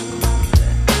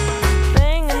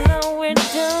 Thing I know we're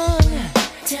done.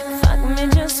 Fuck me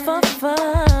just for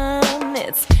fun.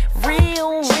 It's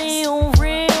real, real,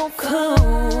 real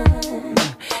cool,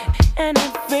 and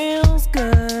it feels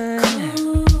good,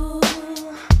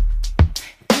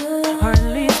 or at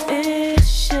least it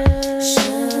should.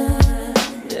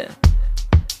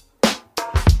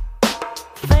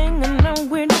 Thing I know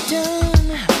we're done.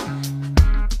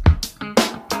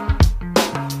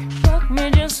 Fuck me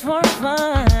just for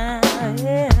fun.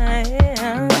 Yeah,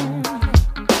 yeah.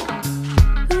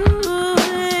 Ooh,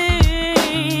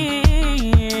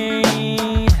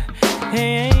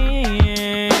 hey,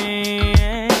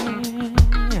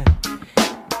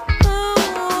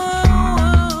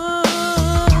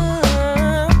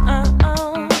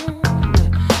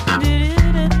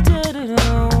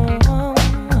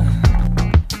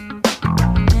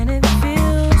 and it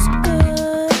feels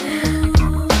good,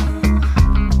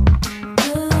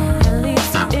 at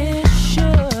least it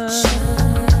should.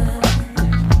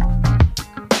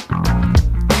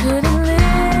 Couldn't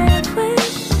live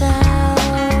without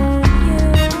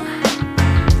you.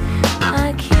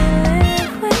 I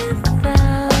can't live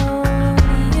without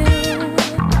you.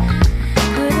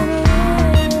 Couldn't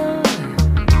live.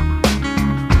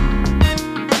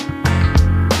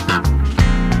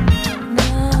 No.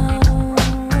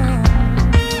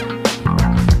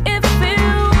 It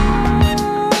feels good,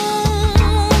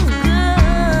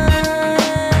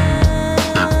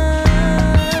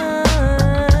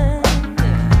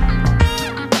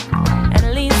 at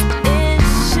least it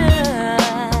should.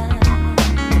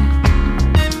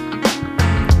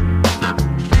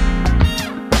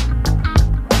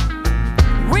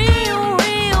 Real,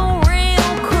 real,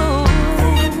 real cool.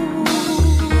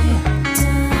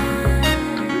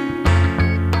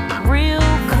 Real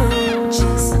cool.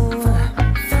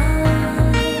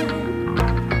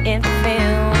 It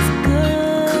feels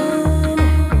good,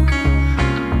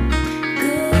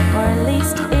 or at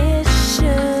least it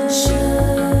should.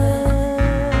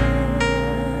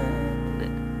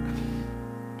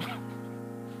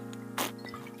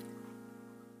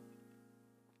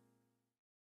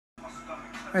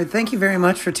 All right, thank you very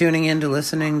much for tuning in to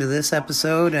listening to this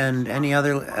episode and any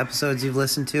other episodes you've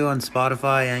listened to on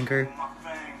Spotify, Anchor,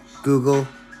 Google,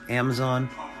 Amazon,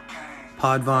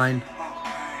 Podvine,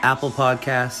 Apple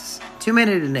Podcasts. Too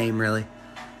many to name, really.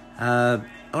 I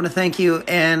want to thank you,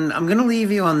 and I'm going to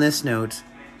leave you on this note.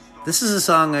 This is a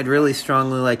song I'd really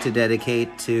strongly like to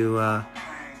dedicate to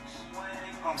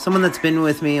someone that's been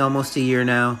with me almost a year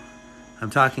now. I'm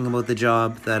talking about the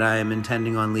job that I am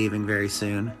intending on leaving very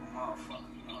soon.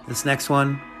 This next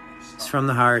one is from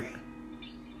the heart,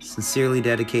 sincerely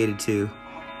dedicated to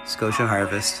Scotia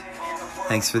Harvest.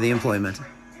 Thanks for the employment.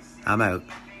 I'm out.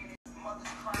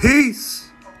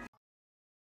 Peace!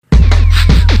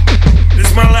 This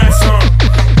is my last song.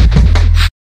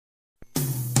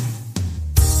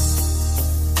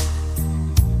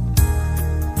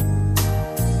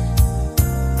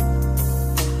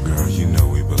 Girl, you know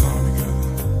we belong together.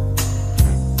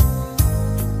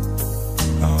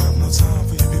 I don't have no time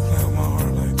for you to be playing with my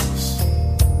heart like this.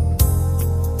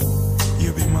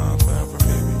 You'll be mine forever,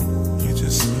 baby. You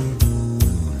just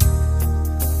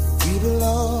We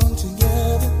belong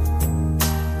together.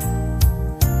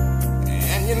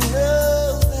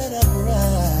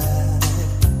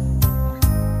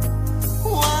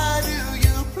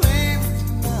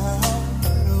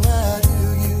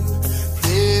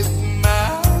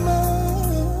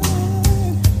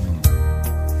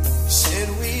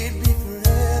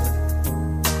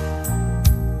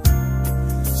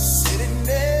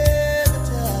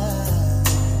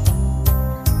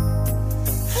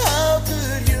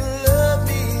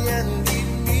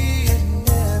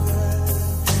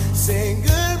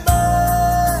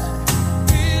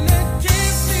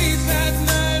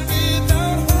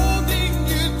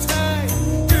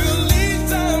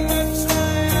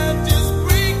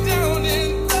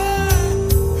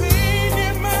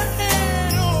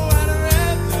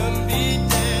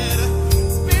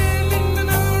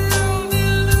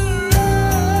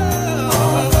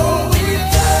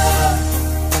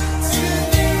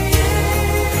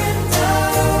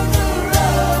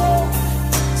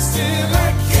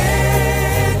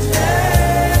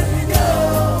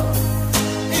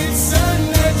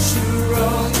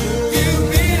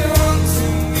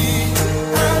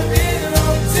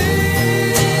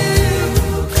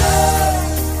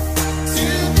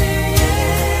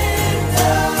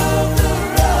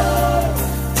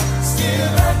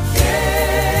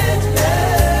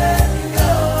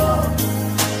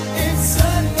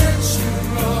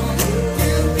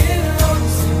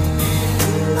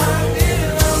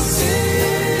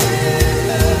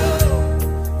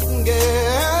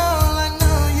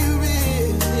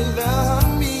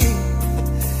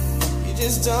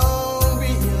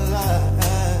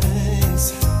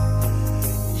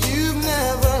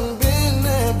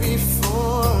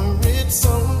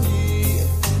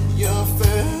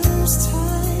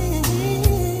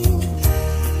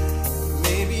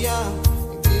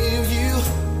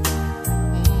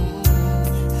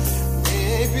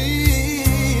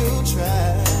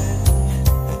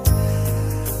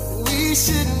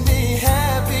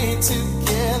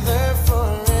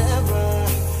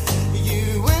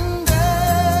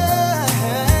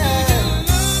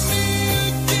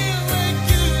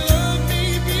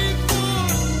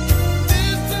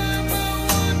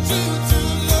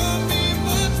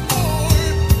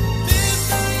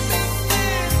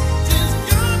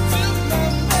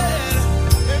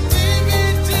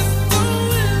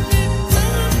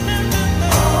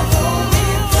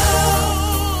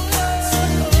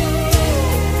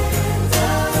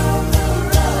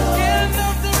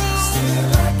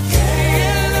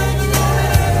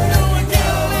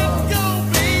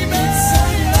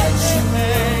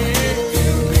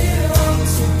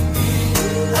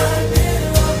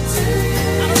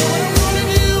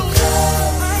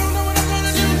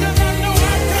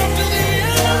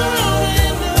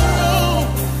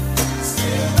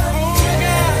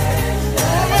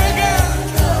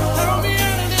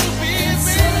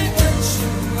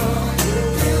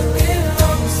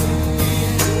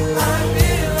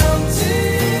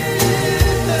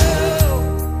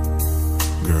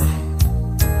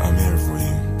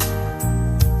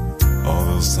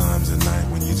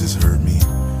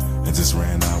 just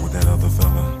ran out with that other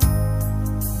fella.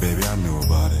 Baby, I knew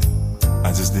about it.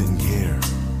 I just didn't care.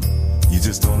 You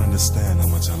just don't understand how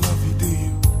much I love you, do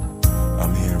you?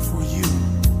 I'm here for you.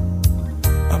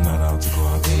 I'm not out to go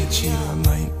out there and cheat all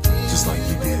night, just like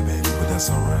you did, baby, but that's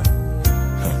alright.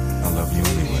 I love you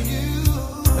anyway.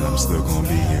 And I'm still gonna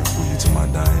be here for you till my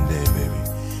dying day, baby.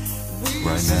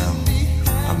 Right now,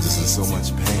 I'm just in so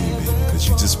much pain, baby, because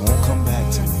you just won't come back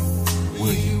to me,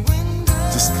 will you?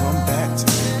 Just come back to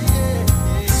me.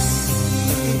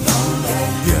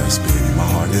 Yes, baby, my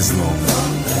heart is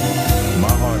lonely. My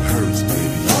heart hurts,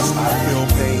 baby. Yes, I feel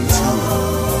pain too.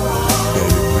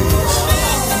 Baby, please.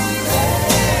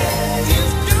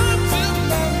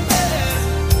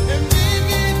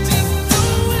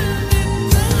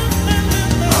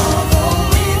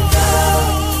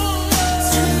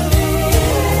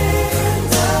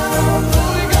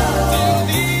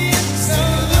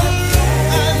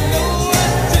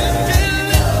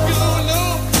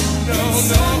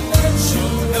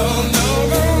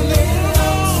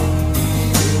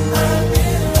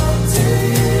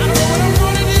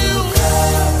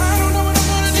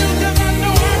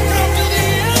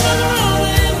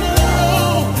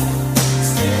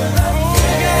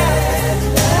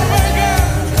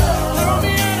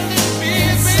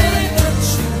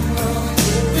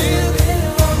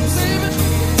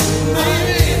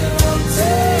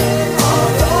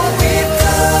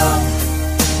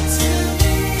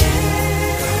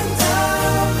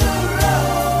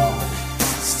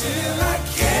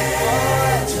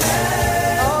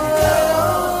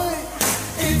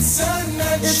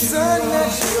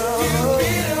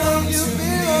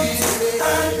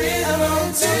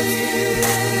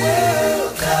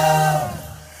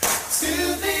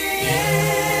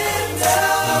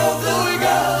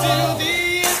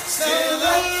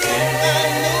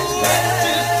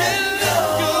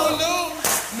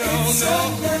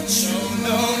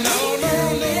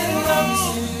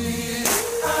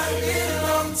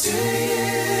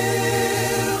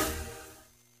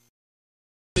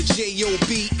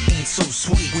 J.O.B. ain't so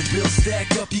sweet. When bills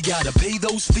stack up, you gotta pay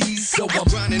those fees. So I'm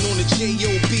grinding on the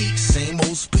J.O.B. Same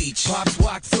old speech. Pops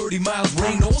walk 30 miles,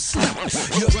 rain or sleet.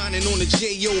 You're grinding on the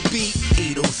J.O.B.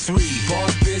 803.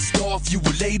 Boss pissed off, you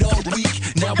were late all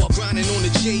week. Now I'm grinding on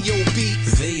the J.O.B.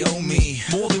 They owe me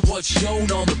more than what's shown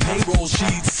on the payroll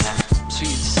sheets. So you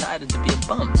decided to be a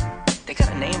bum. They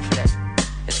got a name for that.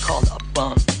 It's called a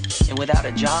bum. And without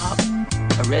a job,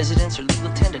 a residence, or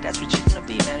legal tender, that's what you're gonna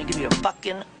be, man. You're gonna be a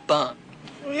fucking bum.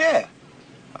 Well, yeah.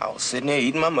 I was sitting there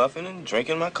eating my muffin and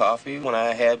drinking my coffee when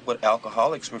I had what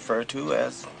alcoholics refer to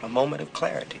as a moment of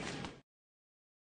clarity.